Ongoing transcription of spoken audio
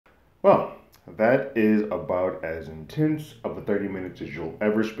Well, that is about as intense of a 30 minutes as you'll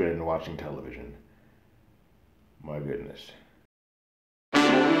ever spend watching television. My goodness.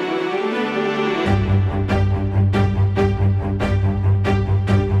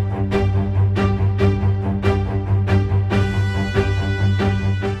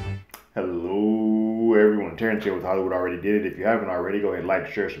 Hello, everyone. Terrence here with Hollywood Already Did It. If you haven't already, go ahead,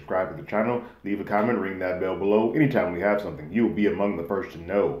 like, share, subscribe to the channel, leave a comment, ring that bell below. Anytime we have something, you'll be among the first to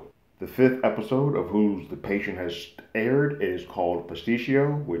know. The fifth episode of Who's the Patient has aired. It is called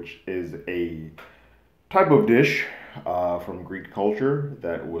Pastitsio, which is a type of dish from Greek culture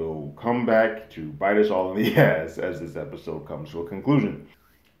that will come back to bite us all in the ass as this episode comes to a conclusion.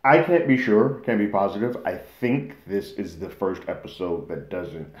 I can't be sure, can't be positive. I think this is the first episode that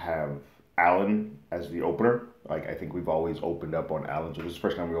doesn't have Alan as the opener. Like, I think we've always opened up on Alan, so this is the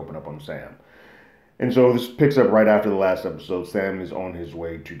first time we open up on Sam. And so this picks up right after the last episode. Sam is on his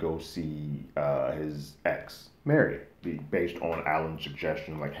way to go see his ex, Mary, based on Alan's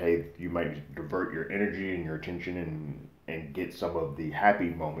suggestion, like, hey, you might divert your energy and your attention and get some of the happy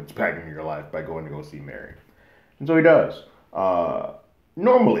moments back in your life by going to go see Mary. And so he does.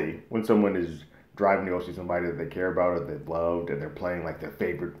 Normally, when someone is driving to go see somebody that they care about or they've loved and they're playing like their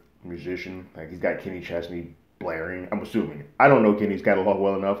favorite musician, like he's got Kenny Chesney blaring, I'm assuming. I don't know Kenny's catalog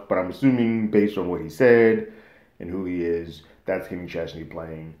well enough, but I'm assuming based on what he said and who he is, that's Kenny Chesney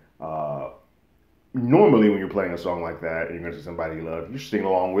playing. Normally, when you're playing a song like that and you're going to see somebody you love, you sing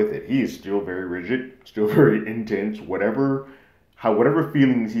along with it. He is still very rigid, still very intense. Whatever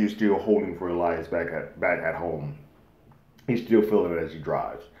feelings he is still holding for Elias back at home, he's still feeling it as he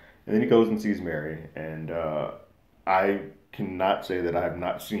drives. And then he goes and sees Mary, and I cannot say that I have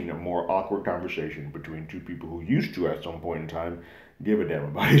not seen a more awkward conversation between two people who used to, at some point in time, give a damn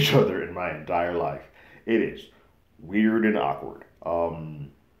about each other in my entire life. It is weird and awkward,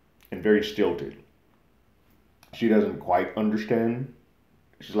 and very stilted. She doesn't quite understand.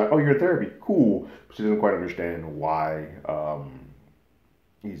 She's like, "Oh, you're in therapy, cool." But she doesn't quite understand why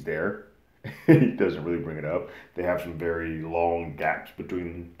he's there. He doesn't really bring it up. They have some very long gaps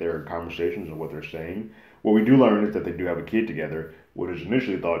between their conversations and what they're saying. What we do learn is that they do have a kid together, what is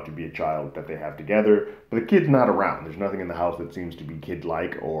initially thought to be a child that they have together, but the kid's not around. There's nothing in the house that seems to be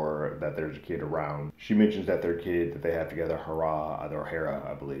kid-like or that there's a kid around. She mentions that their kid that they have together, Hera,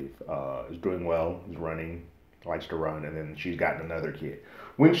 I believe, is doing well, is running, likes to run, and then she's gotten another kid.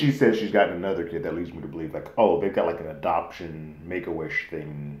 When she says she's gotten another kid, that leads me to believe, like, oh, they've got like an adoption make-a-wish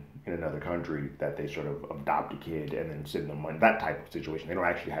thing in another country that they sort of adopt a kid and then send them money, that type of situation. They don't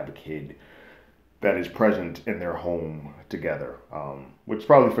actually have a kid that is present in their home together, which is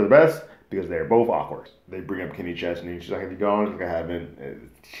probably for the best because they're both awkward. They bring up Kenny Chesney. She's like, have you gone? She's like, I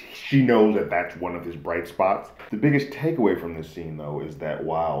haven't. She knows that that's one of his bright spots. The biggest takeaway from this scene, though, is that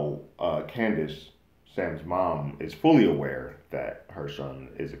while Candace, Sam's mom, is fully aware that her son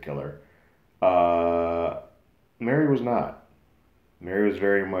is a killer, Mary was not. Mary was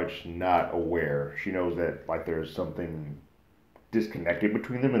very much not aware. She knows that like there's something disconnected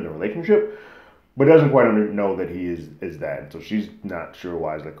between them in the relationship, but doesn't quite know that he is that. So she's not sure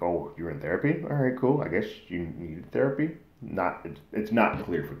why. It's like, oh, you're in therapy? All right, cool. I guess you needed therapy. It's not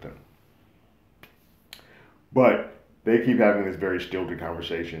clear for them. But they keep having this very stilted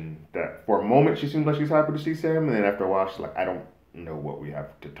conversation that for a moment she seems like she's happy to see Sam, and then after a while she's like, I don't know what we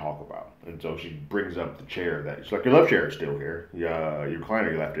have to talk about. And so she brings up the chair that she's like, your love chair is still here. Yeah, your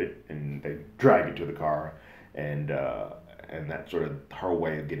recliner, you left it, and they drag it to the car, and that's sort of her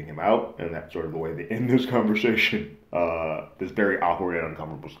way of getting him out, and that's sort of the way they end this conversation. This very awkward and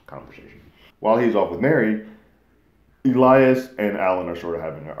uncomfortable conversation. While he's off with Mary, Elias and Alan are sort of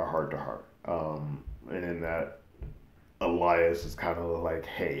having a heart to heart. And in that, Elias is kind of like,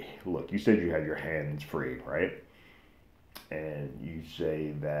 hey, look, you said you had your hands free, right? And you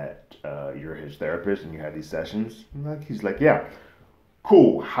say that you're his therapist and you had these sessions. And he's like, yeah,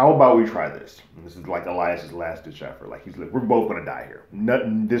 cool. How about we try this? And this is like Elias's last ditch effort. Like he's like, we're both gonna die here.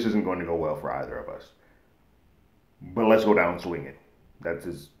 This isn't going to go well for either of us. But let's go down swinging. That's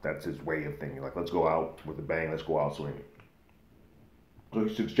his way of thinking. Like let's go out with a bang. Let's go out swinging. So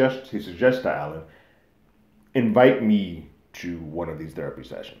he suggests to Alan, invite me to one of these therapy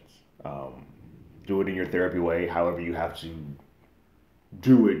sessions. Do it in your therapy way, however you have to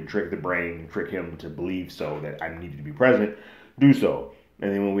do it, trick the brain, trick him to believe so that I needed to be present, do so.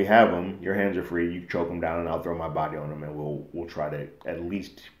 And then when we have him, your hands are free, you choke him down and I'll throw my body on him and we'll try to at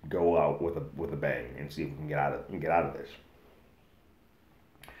least go out with a bang and see if we can get out of this.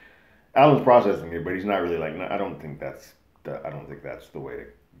 Alan's processing it, but he's not really like, no, I don't think that's the way to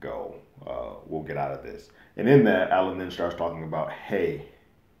go. We'll get out of this. And in that, Alan then starts talking about, hey,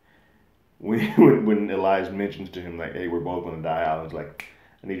 when Elias mentions to him like, "Hey, we're both gonna die," Alan's like,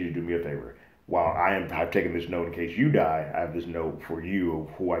 "I need you to do me a favor. While I've taken this note in case you die, I have this note for you of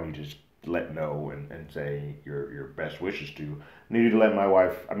who I need to let know and say your best wishes to. I need you to let my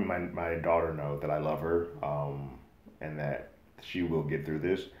wife, I mean my daughter know that I love her, and that she will get through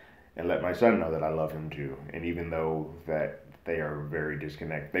this, and let my son know that I love him too. And even though that they were very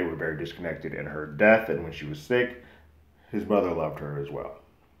disconnected in her death and when she was sick, his mother loved her as well."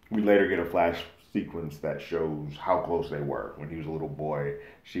 We later get a flash sequence that shows how close they were. When he was a little boy,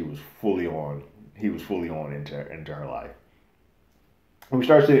 she was fully on. He was fully on into her life. And we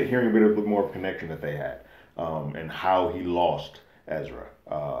start hearing a bit more of a connection that they had, and how he lost Ezra,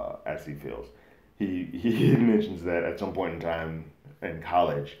 as he feels. He mentions that at some point in time in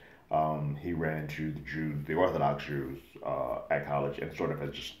college, he ran into the Orthodox Jews at college, and sort of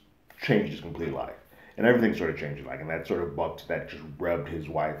has just changed his complete life. And everything sort of changed, and that sort of just rubbed his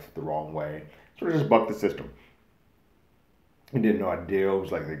wife the wrong way. Sort of just bucked the system. He didn't know idea. It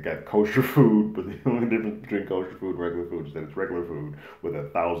was like they got kosher food, but the only difference between kosher food and regular food is that it's regular food with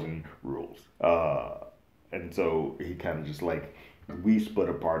 1,000 rules. And so he kind of just like, we split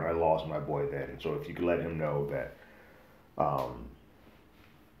apart, and I lost my boy then. And so if you could let him know that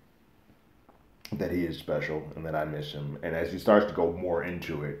that he is special and that I miss him. And as he starts to go more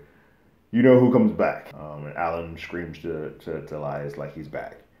into it, you know who comes back. And Alan screams to Elias like he's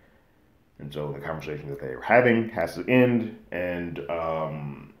back. And so the conversation that they were having has to end, and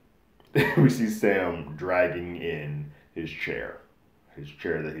we see Sam dragging in his chair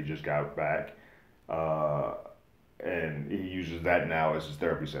that he just got back. And he uses that now as his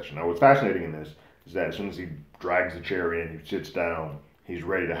therapy session. Now, what's fascinating in this is that as soon as he drags the chair in, he sits down, he's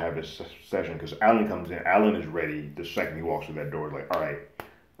ready to have his session, because Alan comes in. Alan is ready the second he walks through that door. Like, all right,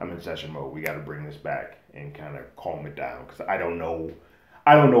 I'm in session mode. We got to bring this back and kind of calm it down, because I don't know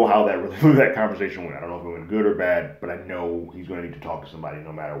how that conversation went. I don't know if it went good or bad, but I know he's going to need to talk to somebody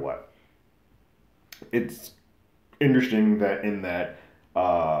no matter what. It's interesting that in that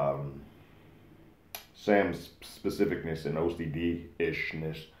Sam's specificness and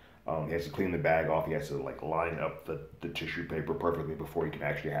OCD-ishness, he has to clean the bag off. He has to like line up the tissue paper perfectly before he can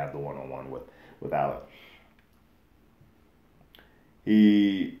actually have the one-on-one with Alan.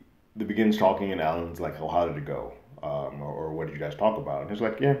 He begins talking, and Alan's like, "Oh, how did it go? Or what did you guys talk about?" And he's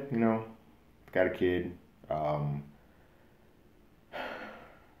like, "Yeah, got a kid. Talking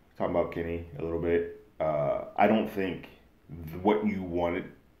about Kenny a little bit. I don't think what you wanted.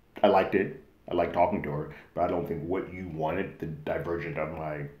 I liked it. I liked talking to her, but I don't think what you wanted, the divergent of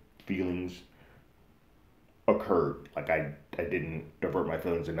my feelings, occurred. Like I didn't divert my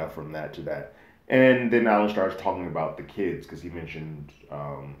feelings enough from that to that." And then Alan starts talking about the kids, because he mentioned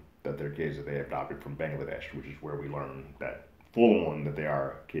that they're kids that they adopted from Bangladesh, which is where we learn that full on that they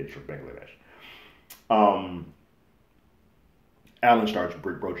are kids from Bangladesh. Alan starts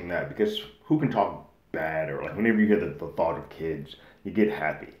broaching that, because who can talk bad, or like whenever you hear the thought of kids, you get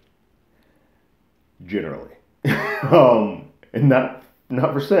happy. Generally. And not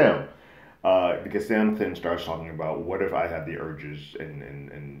for Sam. Because Sam then starts talking about, what if I had the urges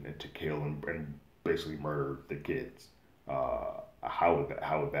and to kill and basically murder the kids? How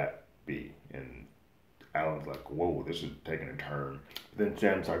would that be? And Alan's like, whoa, this is taking a turn. Then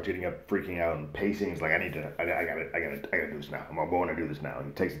Sam starts getting up, freaking out, and pacing. He's like, I gotta do this now. I'm going to do this now. And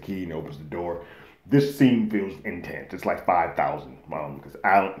he takes the key and opens the door. This scene feels intense. It's like 5,000,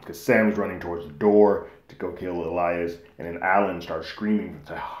 because Sam's running towards the door to go kill Elias, and then Alan starts screaming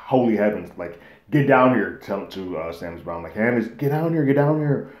to holy heavens, like, "Get down here!" to Sam's mom, like, "Candace, get down here, get down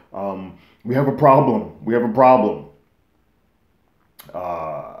here. We have a problem. We have a problem."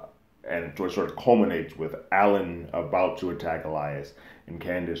 And it sort of culminates with Alan about to attack Elias, and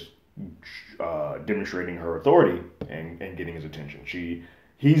Candace demonstrating her authority and getting his attention.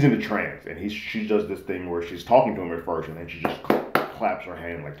 He's in a trance, and she does this thing where she's talking to him at first, and then she just claps her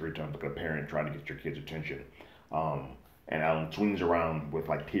hand like 3 times, like a parent trying to get your kid's attention. And Alan swings around with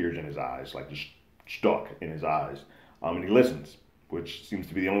like tears in his eyes, like just stuck in his eyes. And he listens, which seems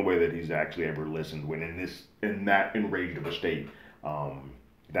to be the only way that he's actually ever listened when in that enraged of a state.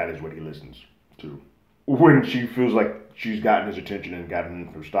 That is what he listens to. When she feels like she's gotten his attention and gotten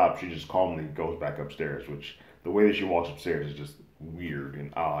him to stop, she just calmly goes back upstairs, which the way that she walks upstairs is just weird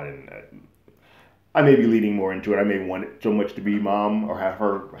and odd, and I may be leading more into it. I may want it so much to be mom, or have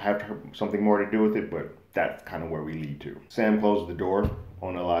her something more to do with it, but that's kind of where we lead to. Sam closes the door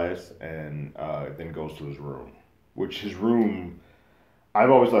on Elias and then goes to his room, which his room, I've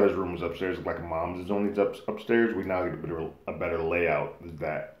always thought his room was upstairs, like mom's is only upstairs. We now get a better layout, is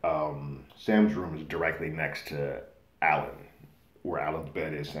that Sam's room is directly next to Alan, where Alan's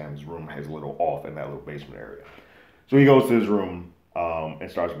bed is, Sam's room has a little off in that little basement area. So he goes to his room and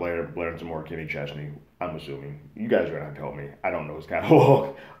starts blaring some more Kenny Chesney. I'm assuming you guys are gonna have to help me. I don't know his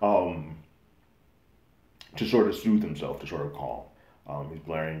catalog. To sort of soothe himself, to sort of calm. He's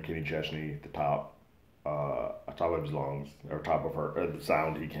blaring Kenny Chesney at the top of his lungs, or top of the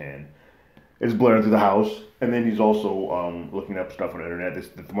sound he can. It's blaring through the house, and then he's also looking up stuff on the internet.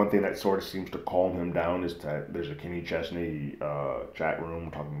 The one thing that sort of seems to calm him down is that there's a Kenny Chesney chat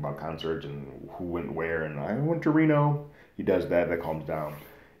room talking about concerts and who went where, and I went to Reno. He does that. That calms down.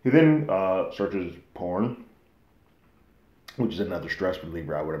 He then searches porn, which is another stress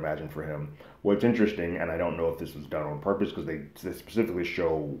reliever, I would imagine, for him. What's interesting, and I don't know if this was done on purpose, because they specifically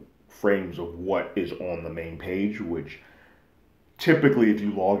show frames of what is on the main page, which typically, if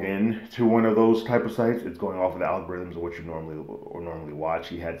you log in to one of those type of sites, it's going off of the algorithms of what you normally watch.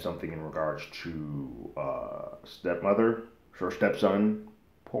 He had something in regards to stepmother or stepson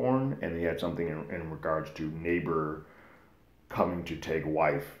porn, and he had something in regards to neighbor coming to take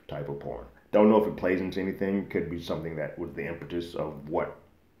wife type of porn. Don't know if it plays into anything. Could be something that was the impetus of what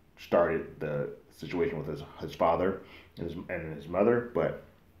started the situation with his father and his mother, but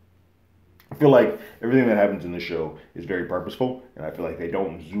I feel like everything that happens in the show is very purposeful, and I feel like they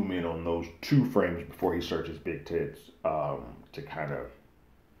don't zoom in on those 2 frames before he searches big tits to kind of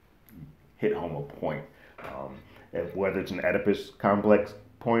hit home a point. And whether it's an Oedipus complex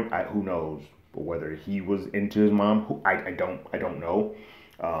point, who knows? But whether he was into his mom, I don't know.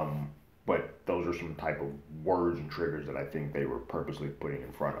 But those are some type of words and triggers that I think they were purposely putting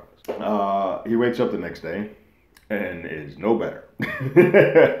in front of us. He wakes up the next day and is no better.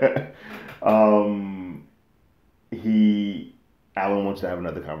 Alan wants to have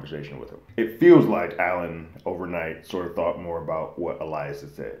another conversation with him. It feels like Alan overnight sort of thought more about what Elias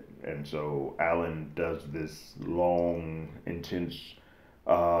had said. And so Alan does this long, intense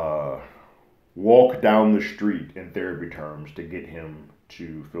walk down the street in therapy terms to get him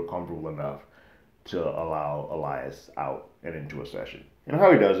to feel comfortable enough to allow Elias out and into a session. And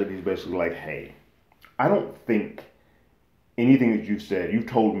how he does it, he's basically like, hey, I don't think anything that you've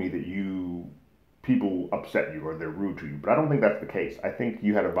told me that people upset you or they're rude to you, but I don't think that's the case. I think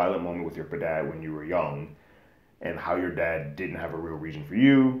you had a violent moment with your dad when you were young, and how your dad didn't have a real reason for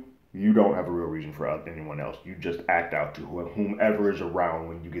you. You don't have a real reason for anyone else. You just act out to whomever is around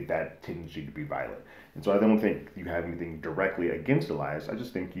when you get that tendency to be violent. And so I don't think you have anything directly against Elias. I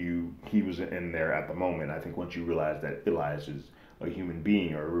just think he was in there at the moment. I think once you realize that Elias is a human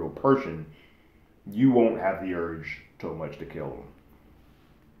being or a real person, you won't have the urge so much to kill him.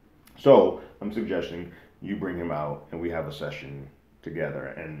 So I'm suggesting you bring him out and we have a session together.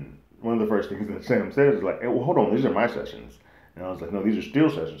 And one of the first things that Sam says is like, hey, well, hold on, these are my sessions. And I was like, no, these are still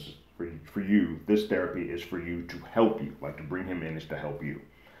sessions for you. This therapy is for you, to help you. Like, to bring him in is to help you.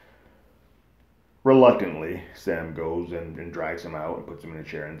 Reluctantly, Sam goes and drags him out and puts him in a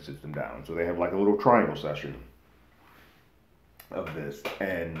chair and sits him down. So they have like a little triangle session of this.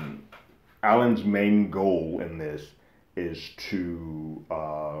 And Alan's main goal in this is to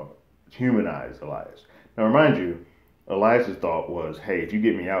humanize Elias. Now, remind you, Elias's thought was, hey, if you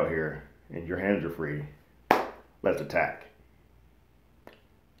get me out here and your hands are free, let's attack.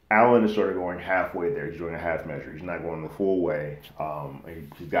 Alan is sort of going halfway there. He's doing a half measure. He's not going the full way.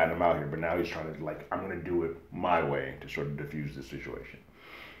 He's gotten him out here, but now he's trying to, like, I'm going to do it my way to sort of diffuse the situation.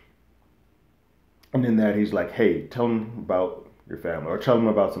 And in that, he's like, hey, tell him about your family, or tell him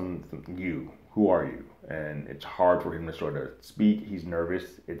about you. Who are you? And it's hard for him to sort of speak. He's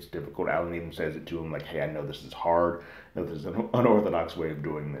nervous. It's difficult. Alan even says it to him, like, hey, I know this is hard. I know this is an unorthodox way of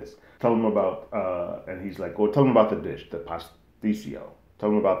doing this. Tell him about, and he's like, well, tell him about the dish, the Pastitsio. Tell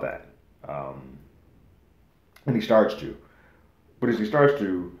him about that. And he starts to. But as he starts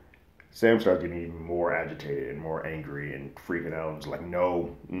to, Sam starts getting even more agitated and more angry and freaking out. And it's like,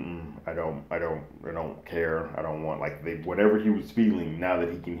 no, I don't care. I don't want, like, whatever he was feeling, now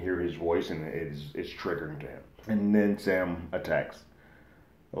that he can hear his voice, and it's triggering to him. And then Sam attacks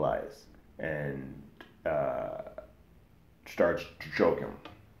Elias and starts to choke him.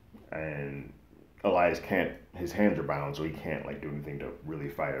 And Elias can't, his hands are bound, so he can't, like, do anything to really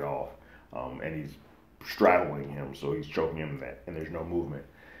fight it off. And he's straddling him, so he's choking him, and there's no movement.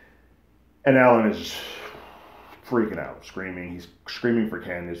 And Alan is freaking out, screaming. He's screaming for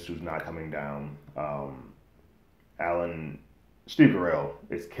Candace, who's not coming down. Steve Carell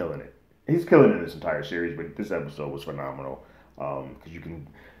is killing it. He's killing it in this entire series, but this episode was phenomenal. Because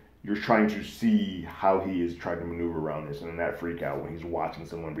you're trying to see how he is trying to maneuver around this, and in that freak out when he's watching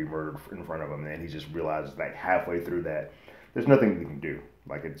someone be murdered in front of him, and he just realizes, like, halfway through that, there's nothing he can do.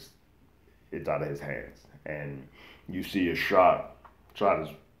 Like, it's out of his hands. And you see a shot shot is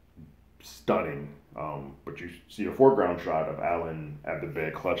stunning. But you see a foreground shot of Alan at the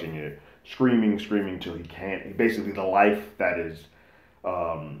bed, clutching it, screaming till he can't. Basically, the life that is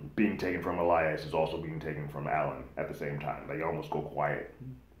being taken from Elias is also being taken from Alan at the same time. They almost go quiet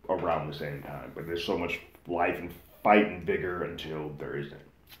around the same time. But there's so much life and fight and vigor until there isn't.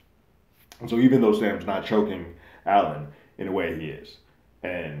 And so even though Sam's not choking Alan, in a way he is.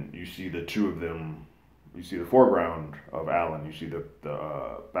 And you see the two of them, you see the foreground of Alan, you see the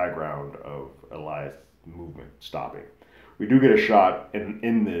background of Elias' movement stopping. We do get a shot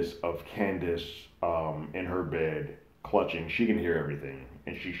in this of Candace in her bed, clutching. She can hear everything,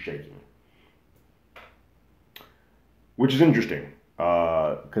 and she's shaking. Which is interesting,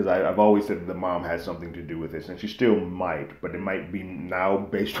 because I've always said that the mom has something to do with this, and she still might, but it might be now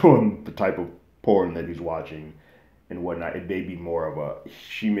based on the type of porn that he's watching and whatnot. It may be more of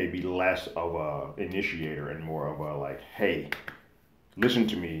she may be less of a initiator and more of a like, hey, listen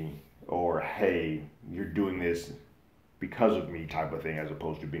to me, or hey, you're doing this because of me type of thing, as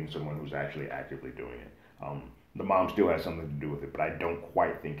opposed to being someone who's actually actively doing it. The mom still has something to do with it, but I don't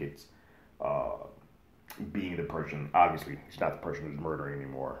quite think it's being the person. Obviously, she's not the person who's murdering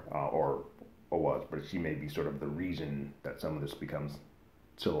anymore, or was, but she may be sort of the reason that some of this becomes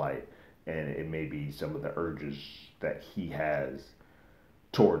to light, and it may be some of the urges that he has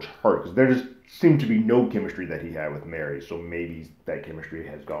towards her, because there just seemed to be no chemistry that he had with Mary, so maybe that chemistry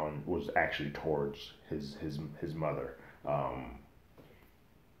was actually towards his mother.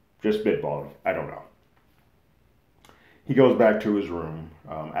 Just spitballing, I don't know. He goes back to his room.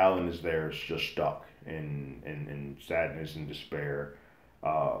 Alan is there, just stuck in sadness and despair.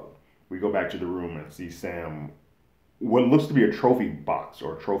 We go back to the room and see Sam, what looks to be a trophy box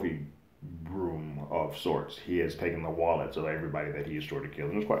or a trophy room of sorts. He has taken the wallets of everybody that he has sort of killed,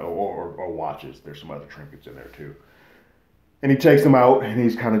 and it's quite, or watches. There's some other trinkets in there too. And he takes them out, and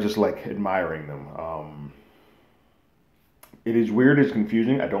he's kind of just like admiring them. It is weird, it's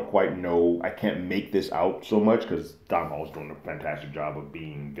confusing. I don't quite know. I can't make this out so much because Domhnall is doing a fantastic job of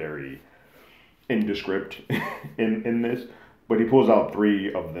being very indescript in this. But he pulls out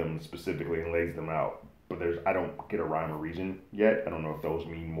 3 of them specifically and lays them out. But I don't get a rhyme or reason yet. I don't know if those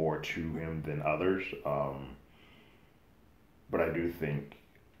mean more to him than others. But I do think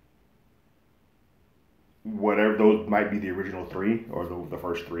whatever those might be, the original 3 or the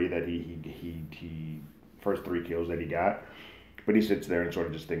first 3 that he first 3 kills that he got. But he sits there and sort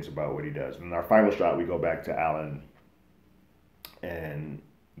of just thinks about what he does. And in our final shot, we go back to Alan and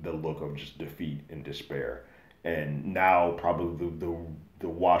the look of just defeat and despair. And now probably the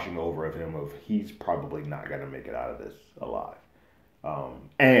washing over of him of he's probably not going to make it out of this alive.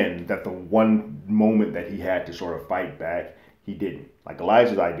 And that the one moment that he had to sort of fight back, he didn't. Like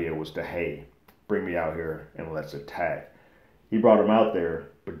Elijah's idea was to, hey, bring me out here and let's attack. He brought him out there,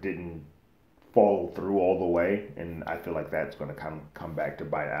 but didn't follow through all the way, and I feel like that's going to come back to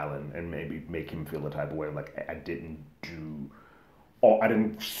bite Alan and maybe make him feel the type of way like I didn't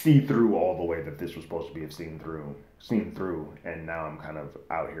see through all the way that this was supposed to be seen through, and now I'm kind of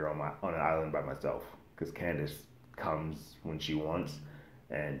out here on an island by myself because Candace comes when she wants,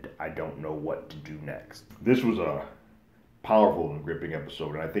 and I don't know what to do next. This was a powerful and gripping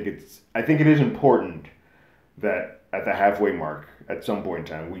episode, and I think it is important that at the halfway mark, at some point in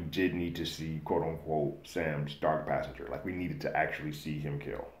time, we did need to see, quote unquote, Sam's dark passenger. Like, we needed to actually see him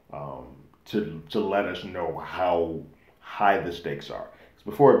kill, to let us know how high the stakes are. Because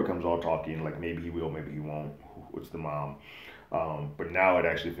before it becomes all talky and like maybe he will, maybe he won't. It's the mom. But now it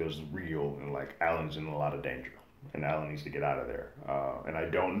actually feels real and like Alan's in a lot of danger, and Alan needs to get out of there. And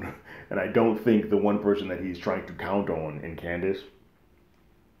I don't think the one person that he's trying to count on in Candace,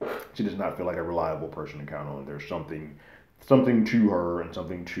 she does not feel like a reliable person to count on. There's something to her and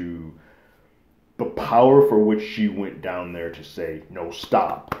something to the power for which she went down there to say, no,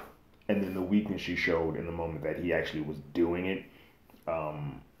 stop. And then the weakness she showed in the moment that he actually was doing it.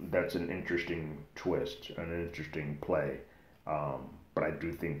 That's an interesting twist, an interesting play. But I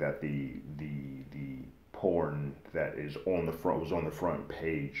do think that the porn that is on the front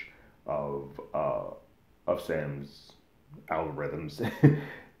page of Sam's algorithms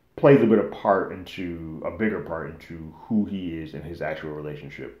plays a bigger part into who he is and his actual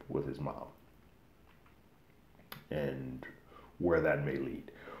relationship with his mom and where that may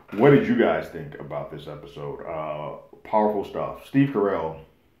lead. What did you guys think about this episode? Powerful stuff. Steve Carell,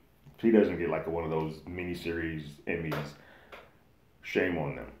 if he doesn't get like one of those miniseries Emmys, shame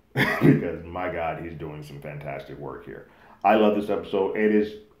on them. Because my God, he's doing some fantastic work here. I love this episode.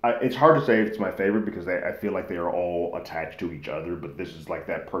 It's hard to say if it's my favorite because I feel like they are all attached to each other, but this is like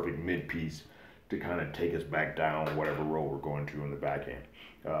that perfect mid-piece to kind of take us back down whatever road we're going to in the back end.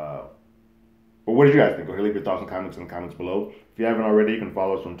 But what did you guys think? Go ahead, leave your thoughts and comments in the comments below. If you haven't already, you can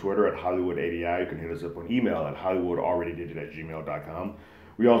follow us on Twitter at HollywoodADI. You can hit us up on email at HollywoodAlreadyDidIt@gmail.com.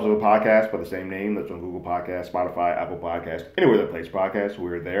 We also have a podcast by the same name that's on Google Podcasts, Spotify, Apple Podcasts, anywhere that plays podcasts.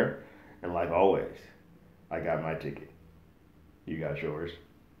 We're there. And like always, I got my ticket. You got yours.